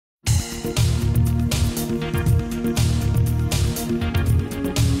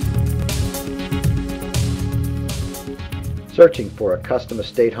Searching for a custom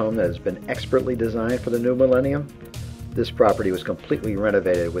estate home that has been expertly designed for the new millennium? This property was completely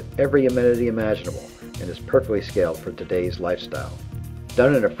renovated with every amenity imaginable and is perfectly scaled for today's lifestyle.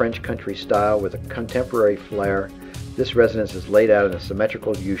 Done in a French country style with a contemporary flair, this residence is laid out in a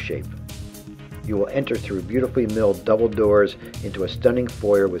symmetrical U-shape. You will enter through beautifully milled double doors into a stunning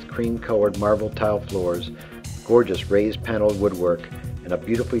foyer with cream-colored marble tile floors, gorgeous raised paneled woodwork, and a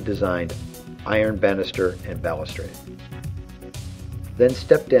beautifully designed iron banister and balustrade. Then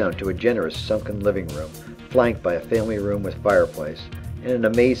step down to a generous sunken living room, flanked by a family room with fireplace, and an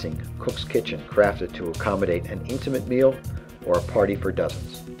amazing cook's kitchen crafted to accommodate an intimate meal or a party for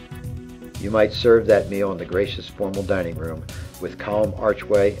dozens. You might serve that meal in the gracious formal dining room with column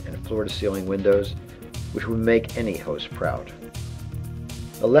archway and floor-to-ceiling windows, which would make any host proud.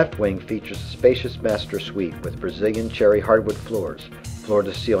 The left wing features a spacious master suite with Brazilian cherry hardwood floors,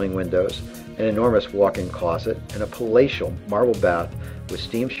 floor-to-ceiling windows, an enormous walk-in closet, and a palatial marble bath with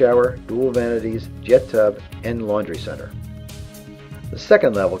steam shower, dual vanities, jet tub, and laundry center. The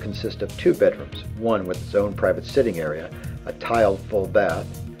second level consists of 2 bedrooms, one with its own private sitting area, a tiled full bath,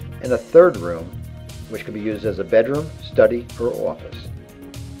 and a third room which can be used as a bedroom, study, or office.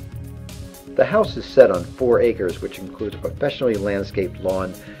 The house is set on 4 acres, which includes a professionally landscaped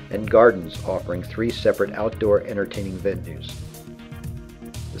lawn and gardens offering 3 separate outdoor entertaining venues.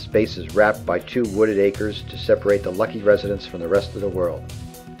 The space is wrapped by 2 wooded acres to separate the lucky residents from the rest of the world.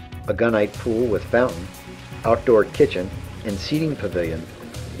 A gunite pool with fountain, outdoor kitchen, and seating pavilion,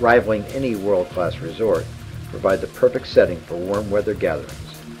 rivaling any world-class resort, provide the perfect setting for warm weather gatherings.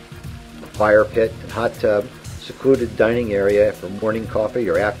 A fire pit and hot tub, secluded dining area for morning coffee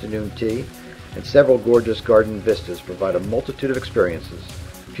or afternoon tea, and several gorgeous garden vistas provide a multitude of experiences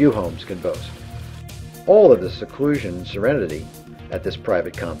few homes can boast. All of the seclusion and serenity at this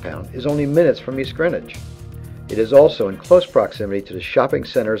private compound is only minutes from East Greenwich. It is also in close proximity to the shopping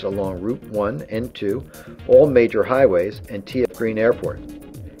centers along Route 1 and 2, all major highways, and T.F. Green Airport.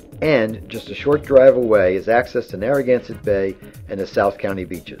 And just a short drive away is access to Narragansett Bay and the South County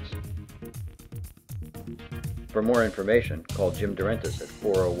beaches. For more information, call Jim Durentis at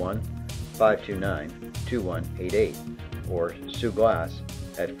 401-529-2188 or Sue Glass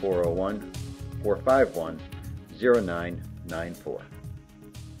at 401-451-0994.